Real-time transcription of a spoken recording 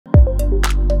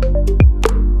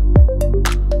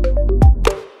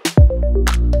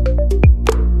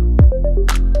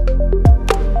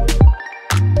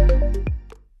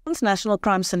Transnational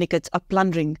crime syndicates are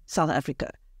plundering South Africa.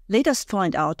 Let us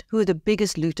find out who the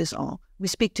biggest looters are. We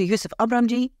speak to Yusuf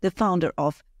Abramjee, the founder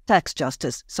of Tax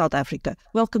Justice South Africa.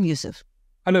 Welcome, Yusuf.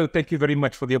 Hello, thank you very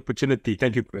much for the opportunity.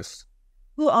 Thank you, Chris.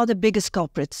 Who are the biggest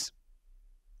culprits?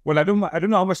 Well, I don't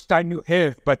know how much time you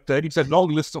have, but it's a long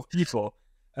list of people.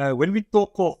 When we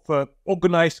talk of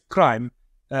organized crime,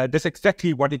 that's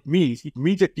exactly what it means. It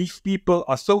means that these people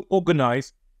are so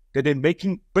organized that they're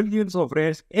making billions of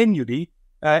rands annually.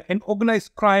 And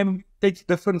organized crime takes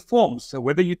different forms. So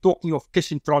whether you're talking of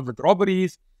cash in transit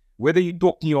robberies, whether you're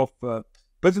talking of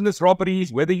business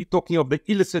robberies, whether you're talking of the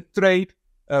illicit trade,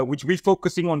 which we're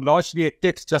focusing on largely at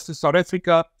Tax Justice South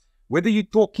Africa, whether you're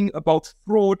talking about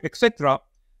fraud, etc.,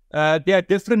 there are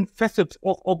different facets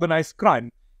of organized crime.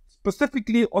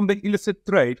 Specifically on the illicit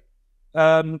trade,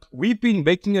 we've been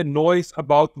making a noise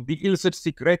about the illicit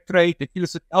cigarette trade, the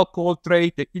illicit alcohol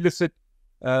trade, the illicit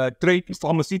trade in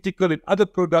pharmaceutical and other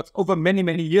products over many,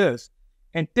 many years.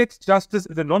 And Tax Justice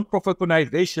is a non-profit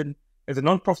organization.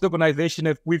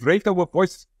 We've raised our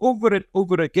voice over and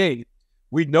over again.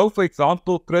 We know, for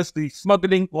example, Chris, the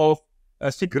smuggling of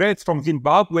cigarettes from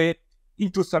Zimbabwe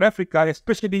into South Africa,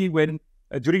 especially when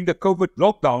during the COVID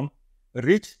lockdown,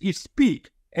 reached its peak.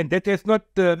 And that has not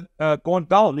gone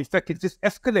down. In fact, it's just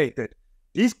escalated.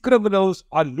 These criminals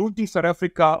are looting South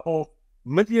Africa of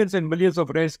millions and millions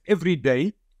of rands every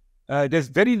day. There's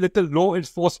very little law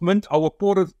enforcement. Our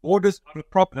borders are a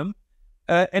problem.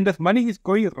 And the money is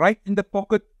going right in the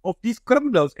pocket of these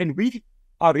criminals. And we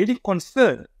are really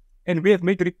concerned. And we have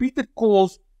made repeated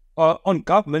calls on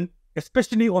government,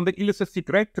 especially on the illicit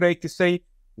cigarette trade, to say,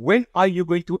 when are you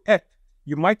going to act?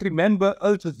 You might remember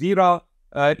Al Jazeera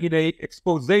in an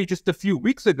expose just a few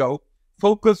weeks ago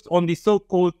focused on the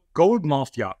so-called gold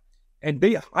mafia. And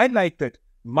they highlighted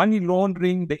money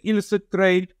laundering, the illicit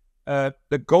trade,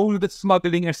 the gold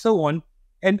smuggling, and so on.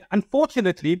 And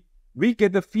unfortunately, we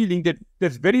get the feeling that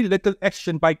there's very little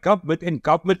action by government, and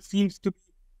government seems to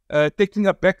be taking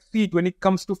a back seat when it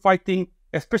comes to fighting,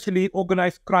 especially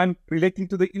organized crime relating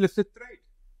to the illicit trade.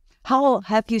 How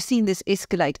have you seen this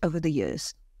escalate over the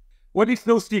years? Well, it's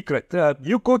no secret.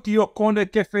 You go to your corner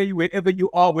cafe, wherever you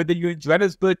are, whether you're in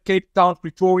Johannesburg, Cape Town,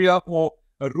 Pretoria, or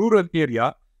a rural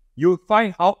area, you'll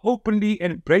find how openly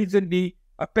and brazenly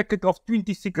a packet of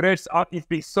 20 cigarettes is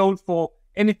being sold for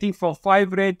anything from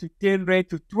 5 rand to 10 rand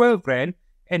to 12 rand,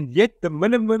 and yet the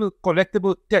minimal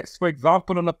collectible tax, for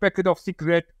example, on a packet of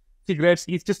cigarettes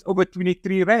is just over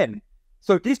 23 rand.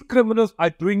 So these criminals are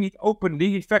doing it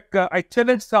openly. In fact, I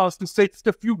challenge SAPS to say just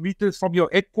a few meters from your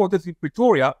headquarters in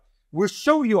Pretoria, we'll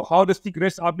show you how the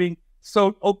cigarettes are being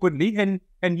sold openly,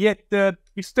 and yet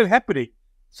it's still happening.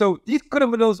 So these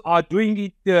criminals are doing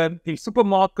it in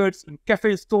supermarkets, in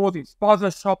cafe stores, in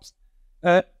spaza shops,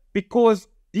 because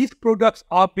these products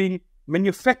are being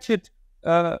manufactured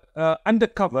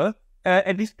undercover,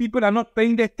 and these people are not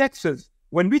paying their taxes.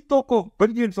 When we talk of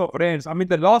billions of rands, I mean,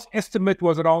 the last estimate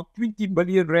was around 20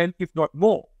 billion rand, if not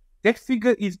more. That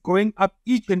figure is going up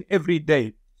each and every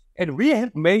day. And we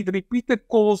have made repeated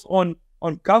calls on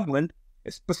government,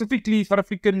 specifically South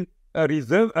African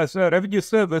Revenue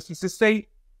Service, to say,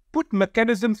 put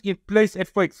mechanisms in place at,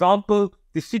 for example,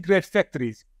 the cigarette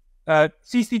factories,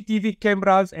 CCTV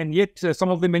cameras, and yet some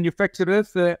of the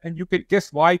manufacturers, and you can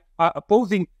guess why, are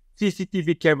opposing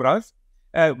CCTV cameras.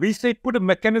 We say put a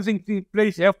mechanism in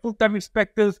place, have full-time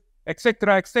inspectors,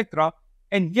 etc.,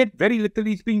 and yet very little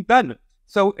is being done.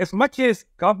 So as much as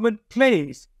government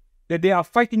claims that they are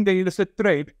fighting the illicit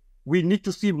trade, we need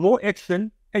to see more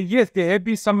action. And yes, there have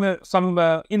been some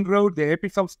inroad, there have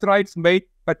been some strides made,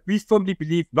 but we firmly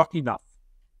believe not enough.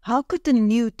 How could the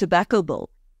new tobacco bill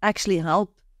actually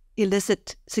help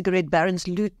illicit cigarette barons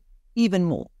loot even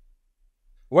more?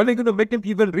 Well, they're going to make them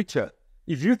even richer.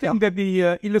 If you think that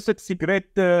the illicit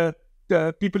cigarette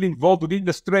people involved within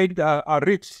the trade are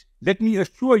rich, let me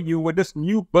assure you, when this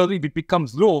new bill, if it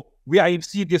becomes law, we are in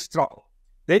serious trouble.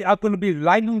 They are going to be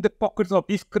lining the pockets of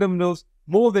these criminals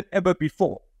more than ever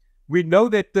before. We know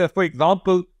that, for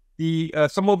example,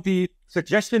 some of the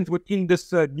suggestions within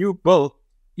this new bill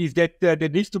is that there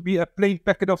needs to be a plain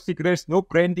packet of cigarettes, no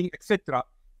branding, etc.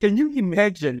 Can you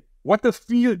imagine what a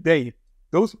field day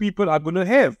those people are going to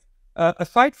have?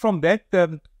 Aside from that,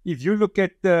 if you look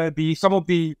at some of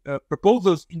the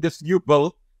proposals in this new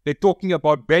bill, they're talking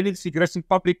about banning cigarettes in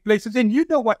public places. And you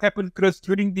know what happened, Chris,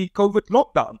 during the COVID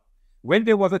lockdown, when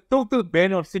there was a total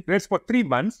ban on cigarettes for 3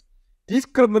 months. These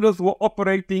criminals were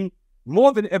operating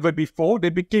more than ever before. They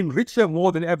became richer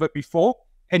more than ever before.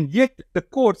 And yet the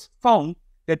courts found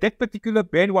that that particular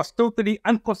ban was totally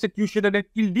unconstitutional and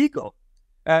illegal.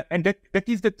 And that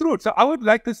is the truth. So I would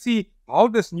like to see how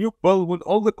this new bill will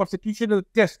hold the constitutional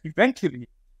test eventually,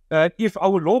 if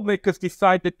our lawmakers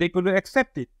decide that they're going to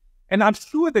accept it. And I'm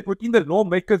sure that within the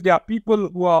lawmakers, there are people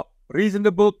who are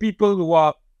reasonable, people who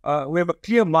have a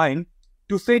clear mind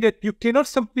to say that you cannot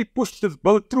simply push this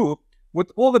bill through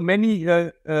with all the many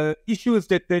issues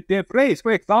that they have raised.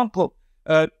 For example,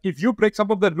 if you break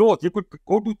some of the laws, you could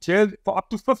go to jail for up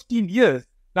to 15 years.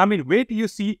 Now, I mean, where do you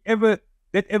see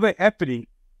that ever happening?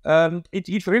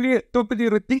 It's really totally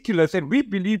ridiculous, and we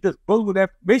believe this bill will have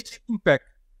major impact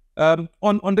on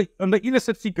the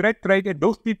illicit cigarette trade and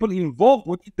those people involved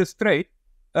with this trade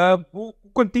who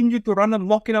continue to run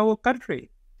amok in our country.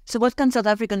 So what can South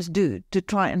Africans do to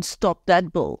try and stop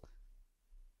that bill?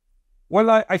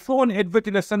 Well, I saw an advert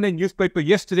in a Sunday newspaper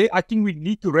yesterday. I think we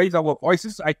need to raise our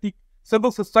voices. I think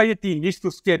civil society needs to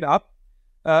stand up.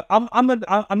 I'm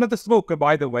not a smoker,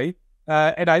 by the way,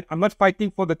 and I'm not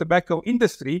fighting for the tobacco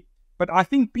industry, but I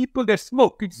think people that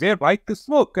smoke, it's their right to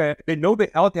smoke. They know the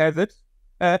health hazards,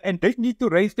 and they need to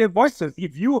raise their voices.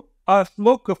 If you are a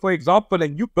smoker, for example,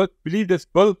 and you believe this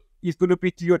bill is going to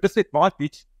be to your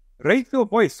disadvantage, raise your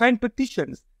voice, sign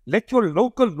petitions, let your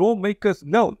local lawmakers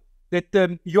know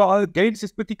that you are against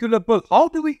this particular bill. How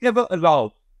do we ever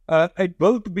allow a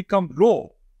bill to become law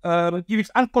if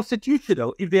it's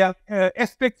unconstitutional, if there are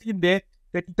aspects in there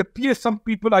that it appears some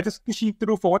people are just pushing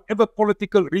through for whatever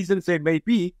political reasons there may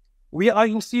be? We are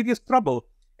in serious trouble.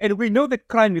 And we know that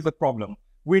crime is a problem.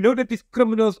 We know that these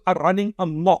criminals are running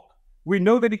amok. We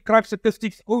know that the crime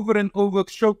statistics over and over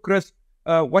show, Chris,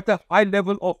 what a high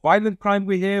level of violent crime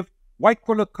we have.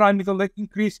 White-collar crime is on the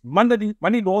increase. Money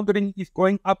laundering is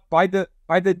going up by the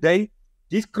day.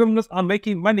 These criminals are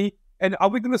making money. And are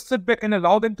we going to sit back and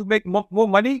allow them to make more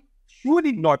money?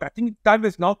 Surely not. I think time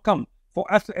has now come for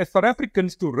us as South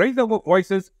Africans to raise our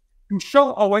voices, to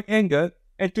show our anger,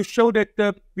 and to show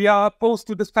that we are opposed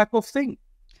to this type of thing.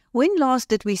 When last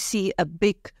did we see a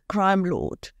big crime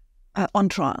lord on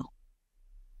trial?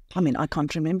 I mean, I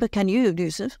can't remember. Can you,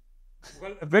 Yusuf?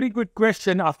 Well, a very good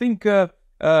question. I think a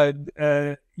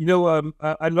lot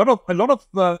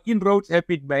of inroads have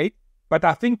been made, but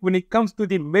I think when it comes to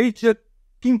the major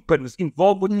kingpins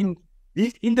involved in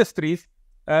these industries,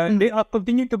 they are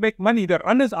continuing to make money. The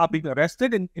runners are being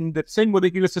arrested, in the same with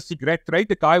the illicit cigarette trade.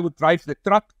 The guy who drives the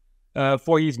truck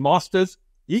for his masters,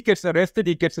 he gets arrested,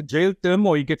 he gets a jail term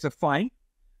or he gets a fine.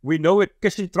 We know at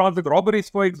cash in transit robberies,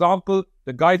 for example,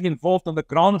 the guys involved on the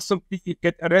ground simply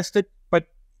get arrested. But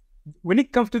when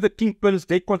it comes to the kingpins,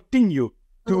 they continue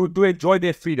to enjoy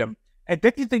their freedom. And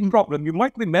that is the problem. You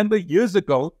might remember years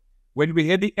ago when we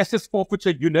had the SS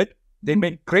forfeiture unit, they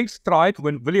made great strides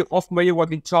when Willie Hofmeyer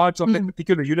was in charge of that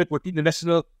particular unit within the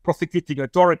National Prosecuting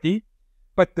Authority.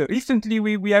 But recently,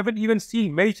 we haven't even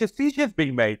seen major seizures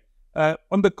being made.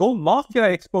 On the gold mafia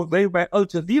expose by Al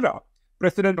Jazeera,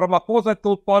 President Ramaphosa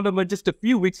told Parliament just a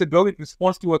few weeks ago in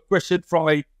response to a question from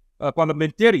a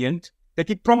parliamentarian that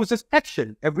he promises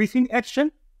action. Have we seen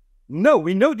action? No,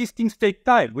 we know these things take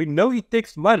time. We know it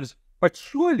takes months. But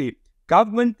surely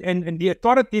government and the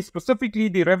authorities, specifically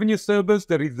the Revenue Service,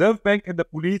 the Reserve Bank and the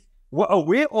police, were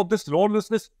aware of this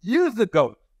lawlessness years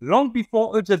ago, long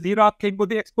before Al Jazeera came with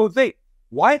the expose.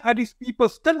 Why are these people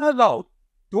still allowed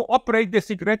to operate their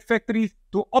cigarette factories,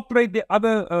 to operate their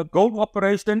other gold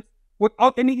operations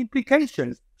without any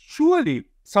implications? Surely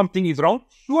something is wrong.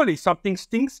 Surely something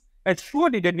stinks. And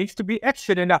surely there needs to be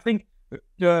action. And I think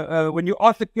when you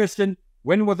ask the question,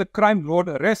 when was a crime lord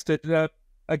arrested?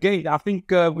 Again, I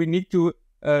think we need to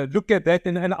look at that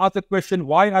and ask the question,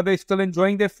 why are they still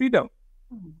enjoying their freedom?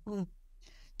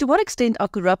 To what extent are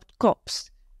corrupt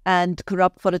cops and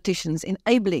corrupt politicians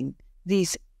enabling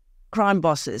these crime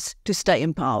bosses to stay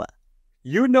in power?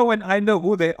 You know and I know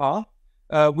who they are.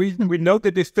 We know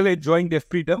that they're still enjoying their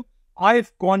freedom.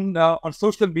 I've gone on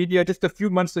social media just a few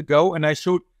months ago and I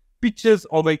showed pictures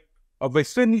of a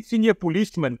senior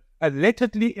policeman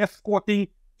allegedly escorting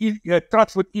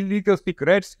trucks with illegal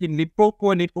cigarettes in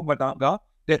Limpopo and in Mpumalanga.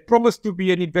 There promised to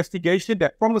be an investigation,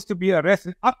 there promised to be arrest,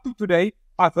 and up to today,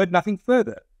 I've heard nothing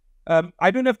further. I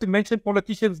don't have to mention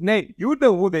politicians' names. You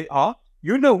know who they are.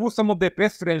 You know who some of their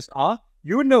best friends are.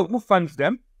 You know who funds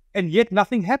them, and yet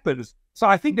nothing happens. So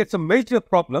I think that's a major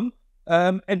problem,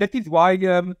 and that is why,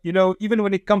 even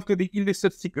when it comes to the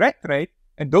illicit cigarette trade,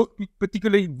 and those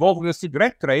particularly involved in the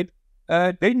cigarette trade,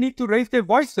 they need to raise their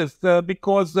voices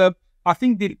because I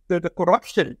think the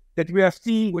corruption that we are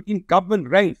seeing within government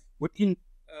ranks, within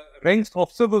ranks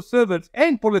of civil servants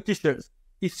and politicians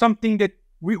is something that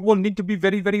we all need to be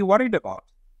very, very worried about.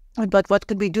 But what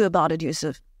could we do about it,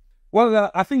 Yusuf?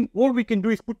 Well, I think all we can do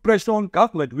is put pressure on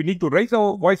government. We need to raise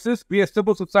our voices. We as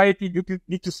civil society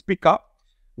need to speak up.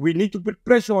 We need to put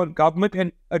pressure on government.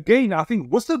 And again, I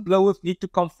think whistleblowers need to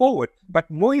come forward. But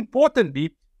more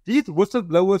importantly, these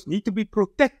whistleblowers need to be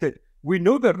protected. We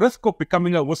know the risk of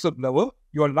becoming a whistleblower.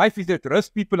 Your life is at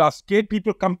risk. People are scared.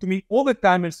 People come to me all the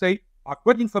time and say, I've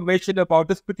got information about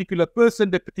this particular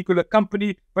person, that particular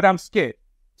company, but I'm scared.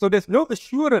 So there's no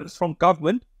assurance from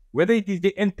government, whether it is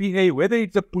the NPA, whether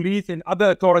it's the police and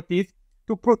other authorities,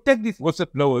 to protect these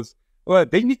whistleblowers.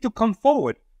 They need to come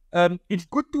forward. It's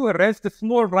good to arrest the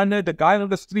small runner, the guy on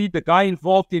the street, the guy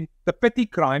involved in the petty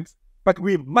crimes, but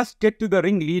we must get to the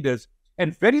ringleaders.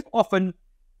 And very often,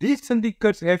 these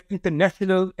syndicates have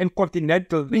international and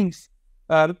continental links.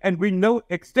 And we know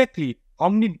exactly how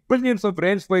many billions of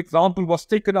rands, for example, was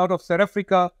taken out of South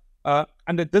Africa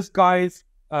under disguise,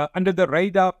 under the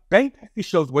radar. Bank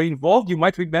officials were involved. You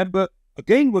might remember,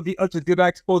 again, with the Al Jazeera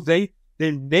expose, they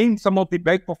named some of the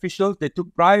bank officials. They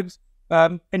took bribes.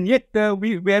 And yet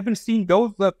we haven't seen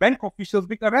those bank officials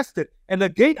being arrested. And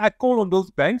again, I call on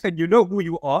those banks, and you know who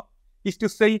you are, is to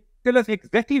say, tell us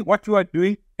exactly what you are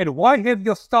doing and why have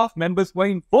your staff members were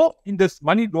involved in this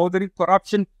money laundering,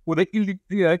 corruption with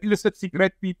the illicit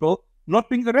cigarette people not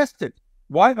being arrested.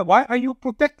 Why are you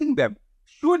protecting them?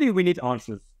 Surely we need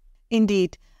answers.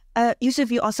 Indeed. Yusuf,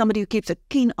 you are somebody who keeps a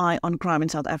keen eye on crime in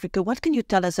South Africa. What can you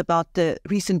tell us about the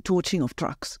recent torching of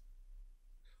trucks?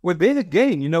 Well, then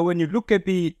again, when you look at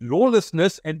the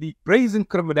lawlessness and the brazen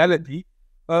criminality,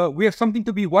 we have something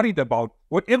to be worried about.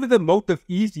 Whatever the motive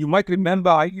is, you might remember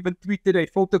I even tweeted a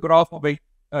photograph of a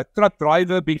truck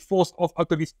driver being forced off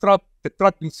out of his truck, the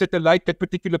truck being set alight, that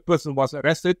particular person was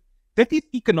arrested. That is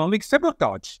economic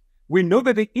sabotage. We know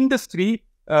that the industry,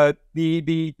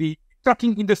 the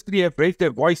trucking industry have raised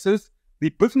their voices, the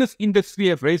business industry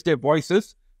have raised their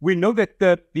voices. We know that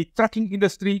the trucking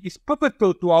industry is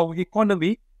pivotal to our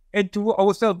economy and to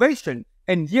our salvation.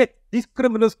 And yet, these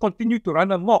criminals continue to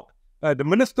run amok. The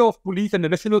Minister of Police and the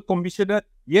National Commissioner,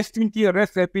 yes, 20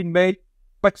 arrests have been made.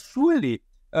 But surely,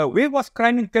 where was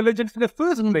crime intelligence in the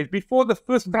first place before the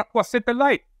first truck was set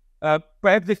alight?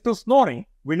 Perhaps they're still snoring.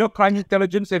 We know crime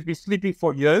intelligence has been sleeping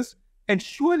for years. And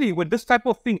surely, when this type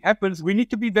of thing happens, we need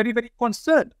to be very, very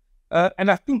concerned. And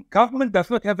I think government does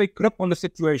not have a grip on the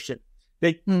situation.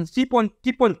 They keep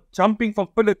on jumping from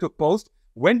pillar to post.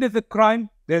 When there's a crime,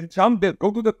 they'll jump, they'll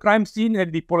go to the crime scene,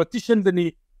 and the politicians and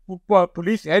the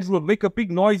police heads will make a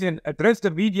big noise and address the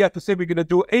media to say we're going to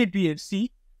do A, B, and C.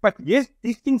 But yes,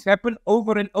 these things happen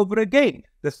over and over again.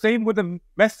 The same with the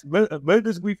mass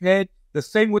murders we've had, the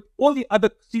same with all the other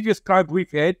serious crimes we've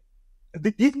had.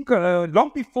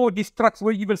 Long before these trucks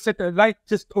were even set alight,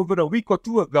 just over a week or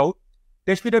two ago,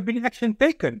 there should have been action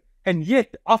taken. And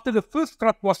yet, after the first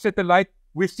truck was set alight,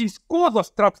 we've seen scores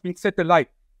of trucks being set alight.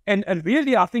 And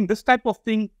really, I think this type of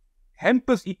thing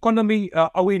hampers economy,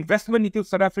 our investment into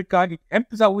South Africa. It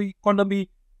hampers our economy.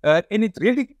 And it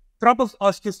really troubles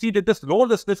us to see that this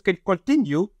lawlessness can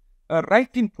continue right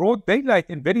in broad daylight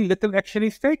and very little action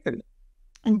is taken.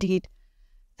 Indeed.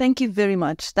 Thank you very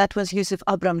much. That was Yusuf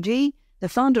Abramjee, the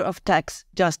founder of Tax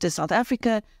Justice South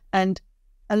Africa and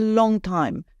a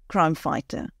long-time crime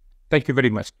fighter. Thank you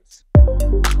very much.